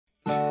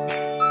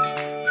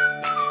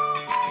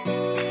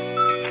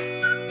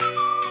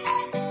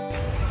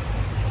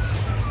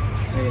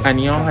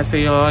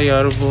Annyeonghaseyo,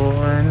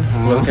 여러분.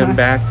 Welcome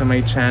back to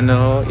my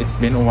channel. It's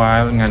been a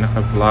while nga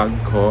naka-vlog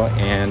ko,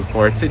 and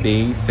for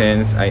today,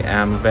 since I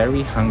am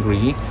very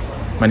hungry,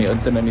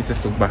 maniod to namin sa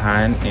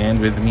Sugbahan, and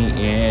with me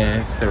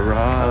is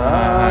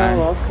Sarah.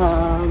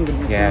 Welcome.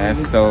 Yes,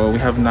 so we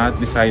have not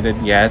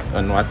decided yet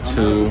on what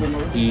to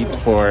eat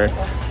for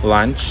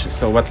lunch.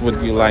 So what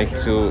would you like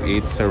to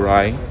eat,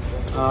 Sarai?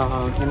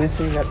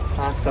 Anything that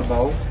has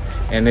sabaw.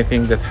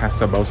 Anything that has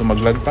sabaw. So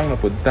maglagpang na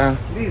punta.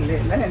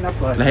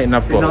 Lahi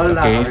na po. Tinolang.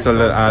 Okay, so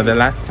the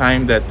last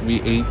time that we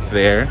ate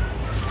there,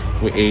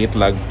 we ate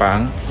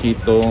lagpang,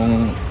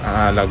 Hitong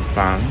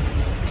Lagpang,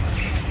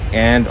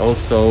 and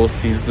also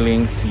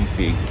Sizzling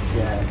Sisig.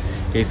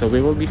 Yes. Okay, so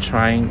we will be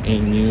trying a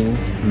new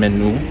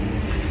menu.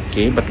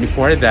 Okay, but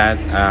before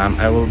that,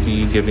 I will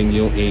be giving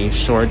you a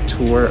short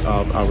tour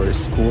of our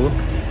school,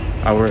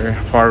 our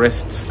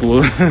forest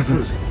school.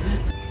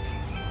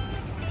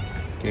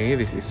 Okay,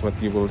 this is what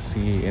you will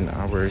see in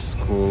our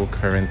school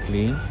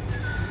currently.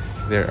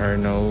 There are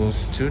no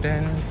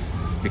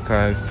students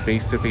because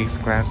face-to-face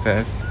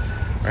classes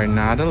are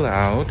not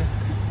allowed.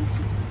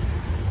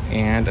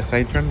 And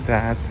aside from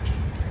that,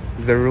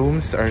 the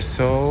rooms are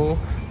so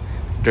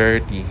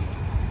dirty.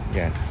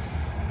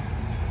 Yes,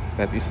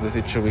 that is the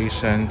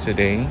situation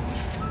today.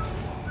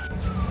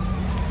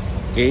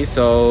 Okay,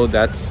 so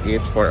that's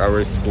it for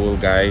our school,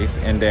 guys.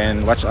 And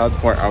then watch out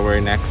for our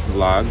next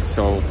vlog.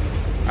 So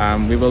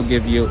we will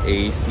give you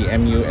a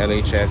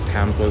CMULHS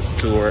campus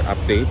tour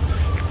update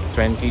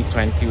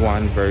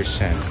 2021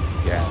 version.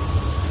 Yes.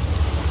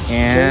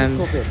 And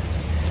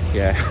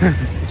yeah,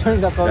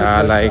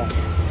 like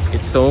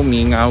it's so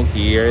mingaw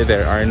here.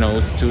 There are no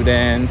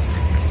students.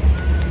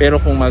 Pero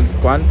kung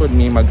mag-kuan pod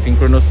mi,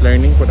 mag-synchronous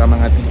learning pod ang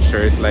mga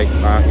teachers, like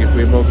if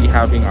we will be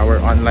having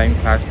our online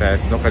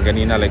classes, no,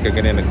 kaganina like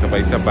kaganina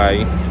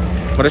nagsabay-sabay.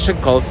 What is a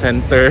call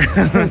center?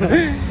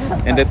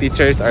 And the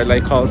teachers are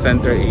like call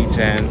center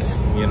agents,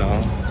 you know.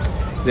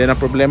 Then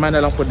ang problema na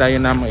lang po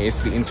dayon namo is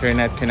the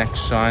internet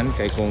connection.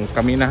 Kay kung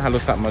kami na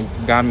halos sa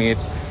maggamit,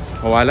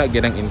 mawala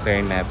gyud ang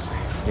internet.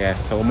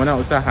 Yes, so muna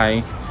usahay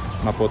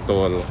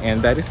maputol.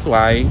 And that is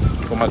why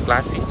kung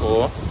magklase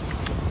ko,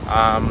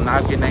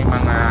 naagi na yung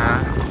mga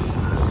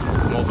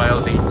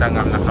mobile data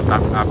nga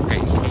naka-back up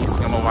kay in case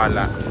nga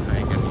mawala.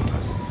 Ay ganito.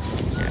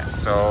 Yes,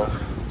 so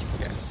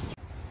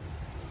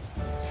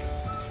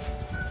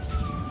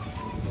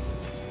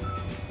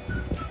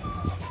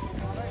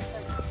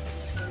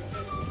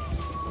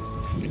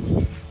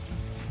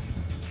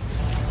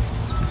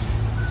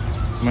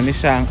mani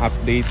siya ang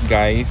update,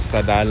 guys,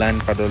 sa dalan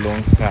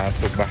padulong sa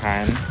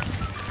Sugbahan.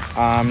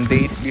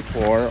 Days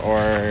before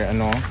or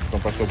ano, kung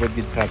pasugod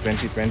gid sa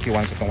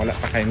 2021 kung wala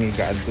pa kay ni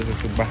gaadto sa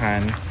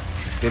Sugbahan,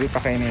 dili pa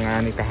kay ni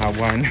nga ni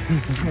kahawan.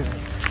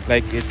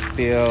 Like it's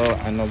still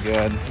ano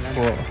good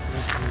for,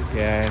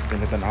 yes, in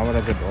the hour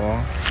of it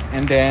all.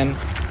 And then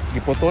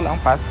giputol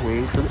ang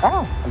pathway to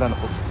ala na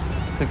po,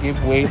 to give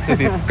way to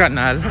this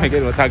canal.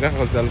 Again, wataga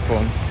ko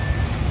cellphone.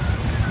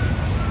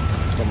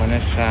 Tama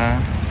na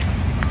siya.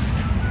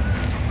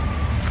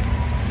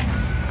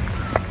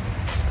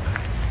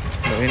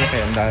 Na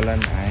kay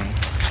andalan ay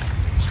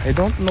I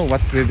don't know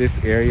what's with this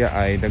area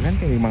ay daghan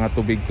kay mga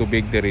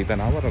tubig-tubig diri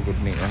tanawa ra gud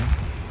ni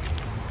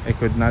I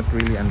could not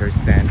really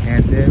understand.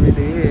 And there it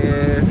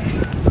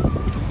is,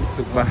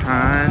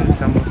 Sugbahan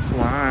sa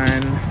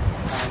Musuan.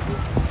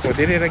 So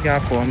diri ra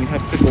gyapon we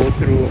have to go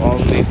through all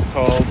these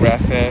tall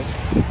grasses.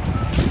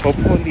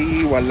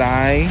 Hopefully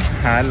walay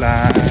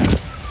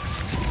halas.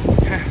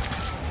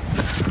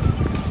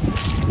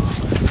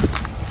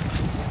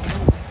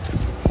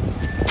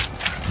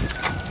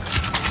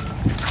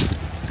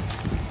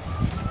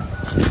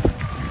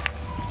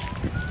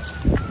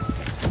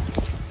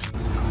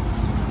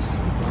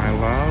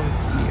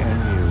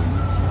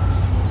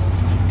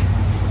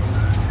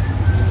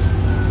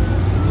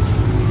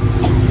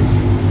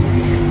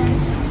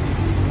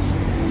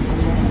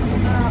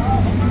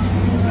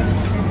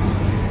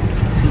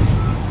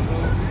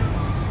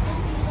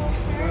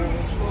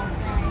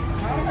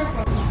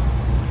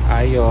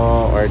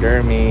 Ayo,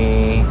 order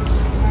me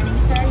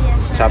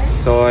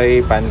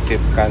Chopsuey Pancit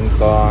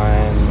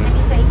Canton.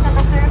 Isa-isa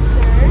ka serve,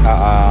 sir?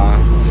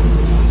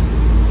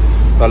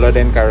 Tolo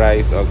din ka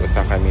rice o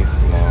usa ka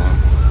mismo.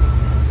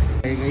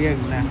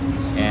 na.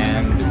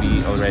 And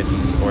we already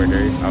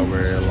ordered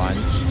our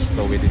lunch,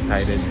 so we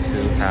decided to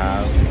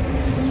have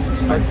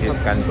Pancit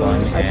Canton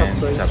and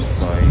Chopsuey. Yes.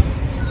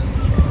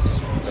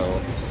 So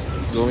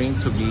it's going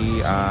to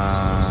be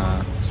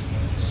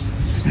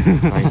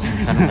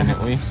sana man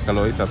uy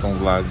kaloy sa tong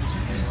vlog.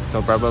 So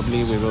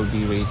probably we will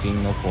be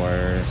waiting for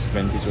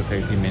 20 to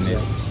 30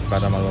 minutes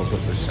para malubos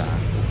to siya.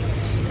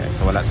 Okay,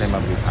 so wala tayong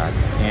mabuhat.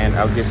 And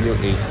I'll give you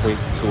a quick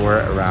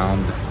tour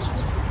around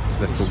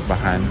the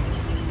Sugbahan.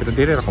 Pero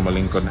dili ako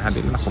malingkod na,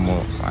 dili ako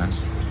mo.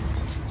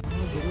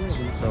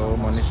 So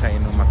muna siya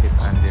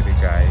inumakitaan diri,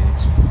 guys.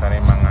 Sana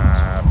yung mga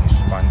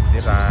fish ponds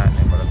dira,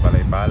 may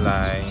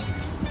balay-balay.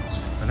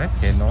 So nice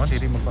kayo, no?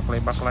 Dili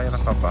magbaklay-baklay na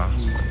ka ba?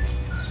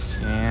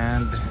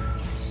 And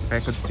if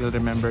I could still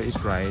remember it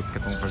right,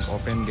 katong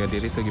pag-open ga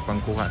diri to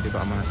gipangkuha di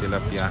ba ang mga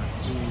tilapia.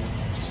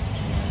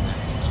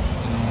 Yes.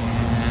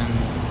 And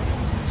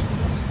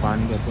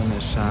fun ga to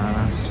na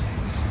siya.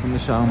 Ano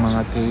siya ang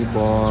mga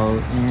table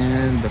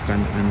and the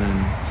kananan.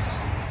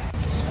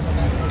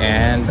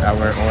 And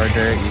our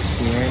order is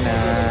here na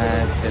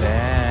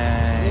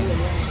today.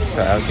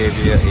 So I'll give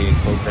you a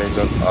closer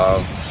look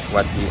of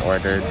what we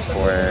ordered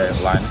for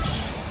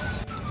lunch.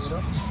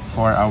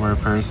 For our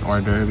first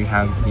order, we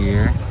have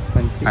here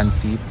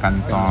Pancit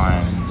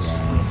Canton.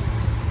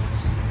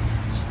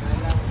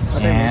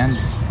 Yes. And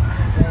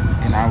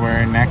in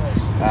our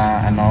next,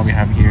 we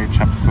have here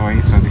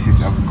Chopsuey. So this is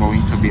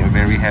going to be a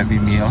very heavy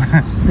meal.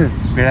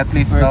 But at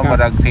least no,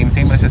 same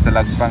lang siya sa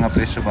Lagpang nga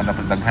presyo ko,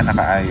 tapos daghan na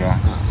kaayo.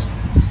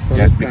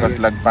 Yes, because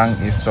Lagpang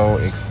is so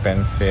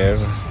expensive.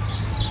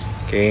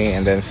 Okay,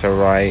 and then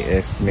Sarai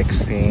is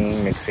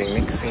mixing.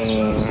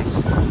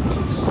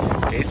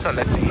 Okay, so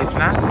let's eat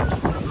na.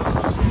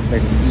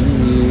 Let's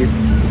eat.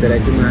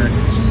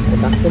 Itadakimasu.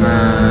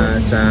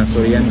 Sa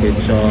Korean kay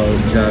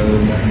jal mo.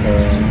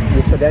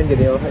 Gisadian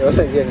gini oh.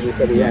 Wala gyud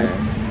gisadian.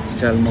 Yes.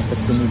 Jal mo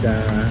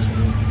kusumida.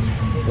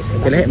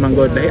 Lahi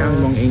manggod lahi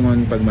ang mong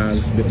ingon pag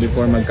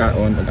before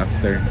magkaon ug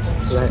after.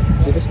 Lahi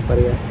dito sa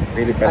pareha.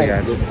 Dili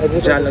parehas.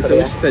 Jal ang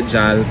sawit sa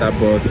jal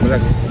tapos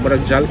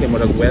murag jal kay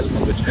murag well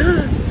manggod.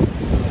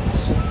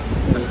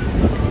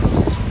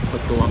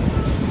 Tuwang.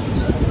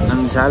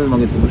 Ang jal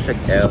manggod mo siya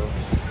L.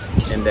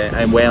 And then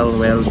I'm well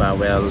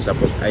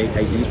tapos I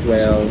eat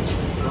well.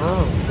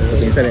 Oh.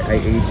 Tapos isa I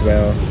ate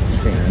well.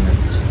 Kasi ano.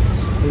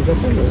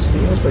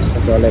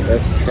 So let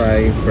us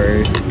try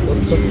first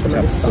the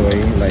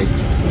chopsuey. Like,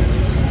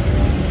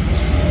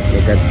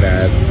 look at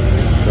that.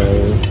 It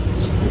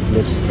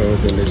looks so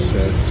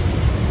delicious.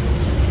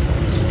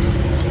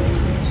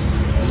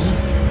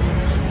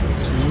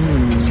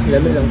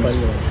 Lami lang pa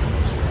nyo.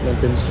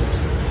 Natin.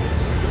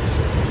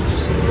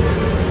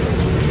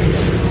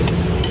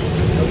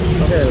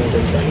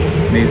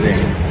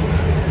 Amazing.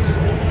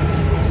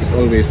 It's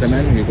always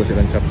naman, hindi ko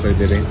silang chopsuey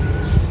dire.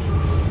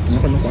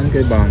 Ano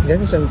kay ba?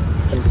 Yan isang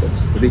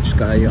Rich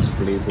kayo ang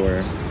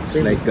flavor.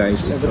 Like guys,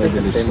 it's so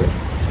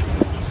delicious.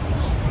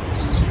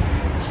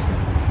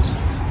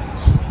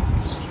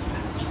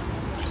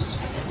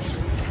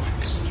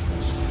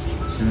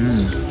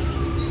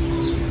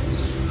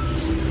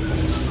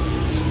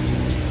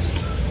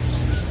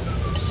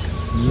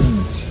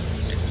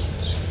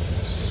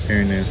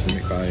 Fairness,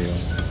 hindi kayo.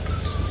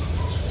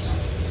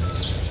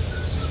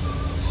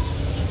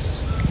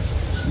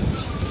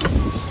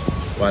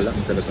 Wala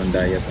ang sarap ng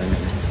diet ano.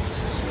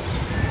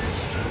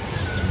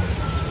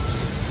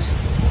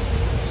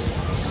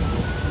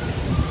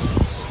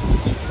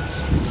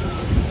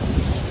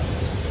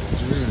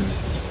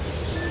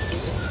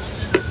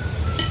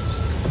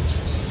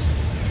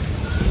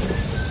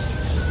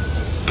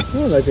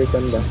 Oh, lagay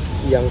kan ba?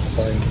 Young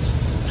corn.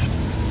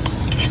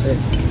 Eh,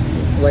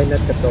 why not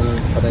katong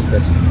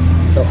panagot?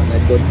 Ito,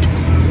 panagot.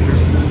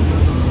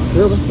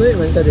 Pero gusto yun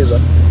man ka, diba?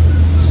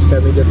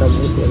 Kami dito ang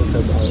Musuan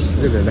sa bahaw.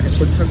 Diba, lahat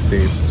po siyang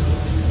taste.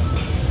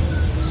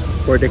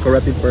 For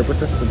decorative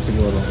purposes po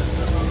siguro.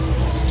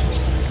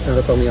 Ano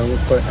itong young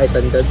corn? Ay,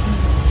 tandad.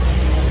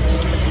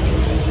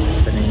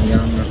 Kaning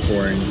young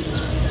corn.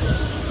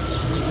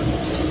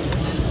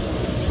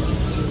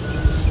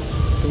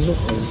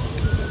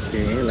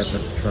 Okay, let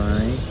us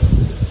try.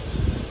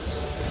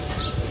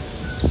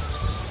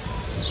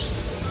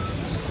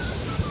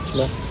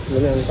 Ba,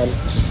 lumi ang pan.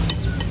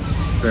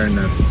 Fair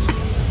enough.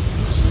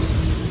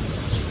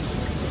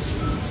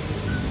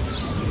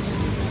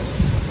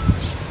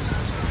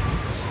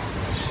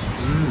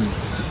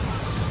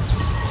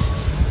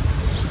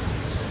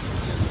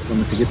 Kung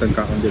masigit ang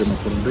kaon dito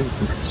mapundoy.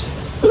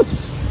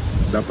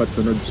 Dapat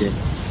sunod kay.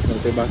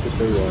 Ito base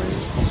sa Roy.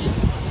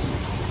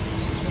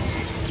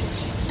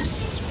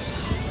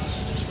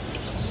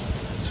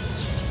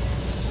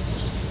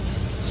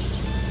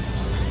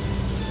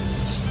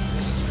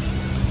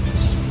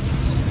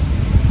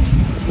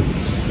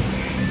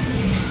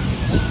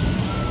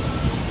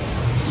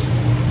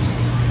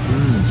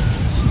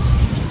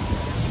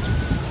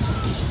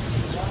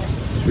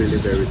 Really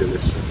very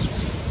delicious.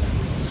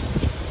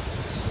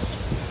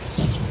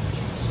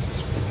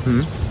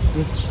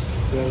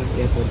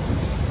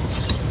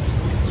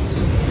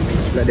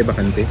 Wala di ba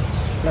kanti?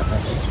 Wala.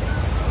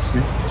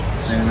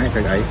 Ayun nga,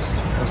 kag-ice.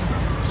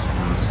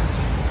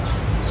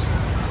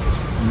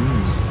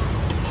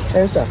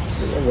 Ayun sa,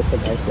 yung gusto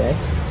ng ice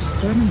guys.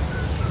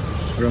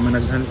 Pero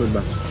managhan ko ba?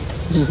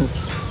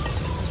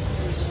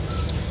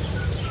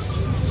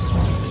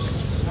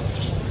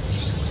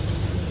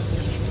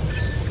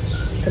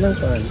 Kanang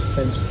pan,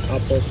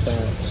 apple sa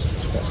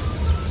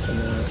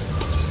mga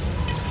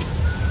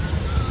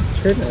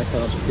sure na sa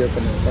pure pa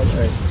ng pan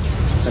or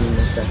ano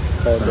na siya,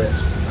 powder.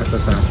 Asa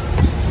sa?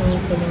 Ano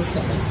sa mga sa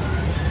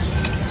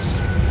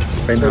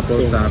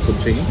pineapple sa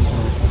kutsing?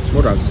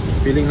 Murag,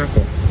 feeling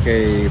ako.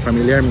 Kay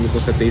familiar mo ko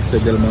sa taste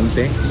sa Del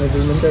Monte.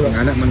 Del Monte ba?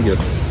 Ang anak man yun.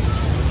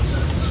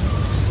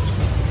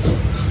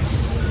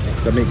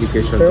 Dami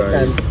gikay siya pero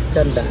guys.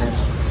 kandaan.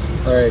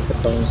 Or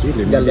katong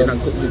Dili, galon.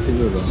 nagkukid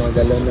siguro. Mga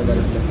galon na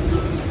galon.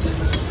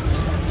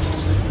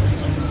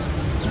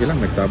 Hindi lang,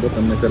 nagsabot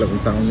naman sila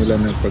kung saan nila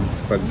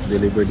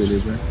pag-deliver.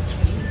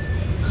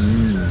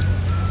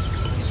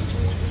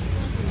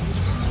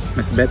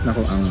 Mas bet na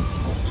ko ang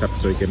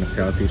chopsuey kaya mas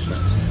healthy siya.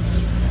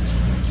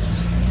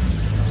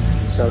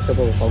 Kaya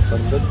po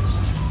pagpandod.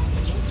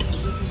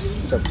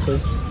 Chopsuey.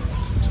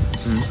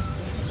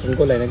 Ang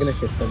kulay na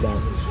ginasya sa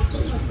bang.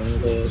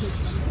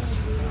 Manggos.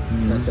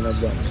 Nasa na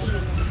bang.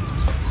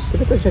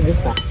 Ito ko siya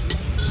gisa.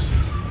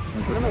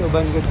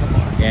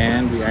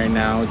 And we are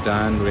now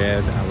done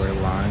with our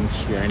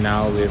lunch. We are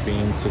now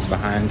leaving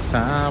Sugbahan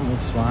sa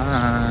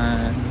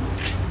Musuan.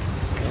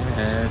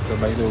 Yes, so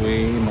by the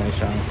way, may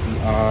siyang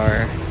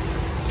CR.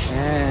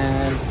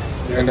 And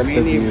look at the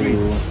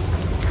view.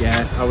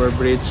 Yes, our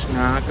bridge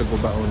nga,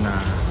 kagubao na.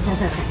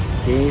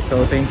 Okay,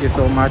 so thank you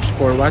so much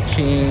for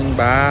watching.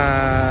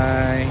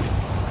 Bye!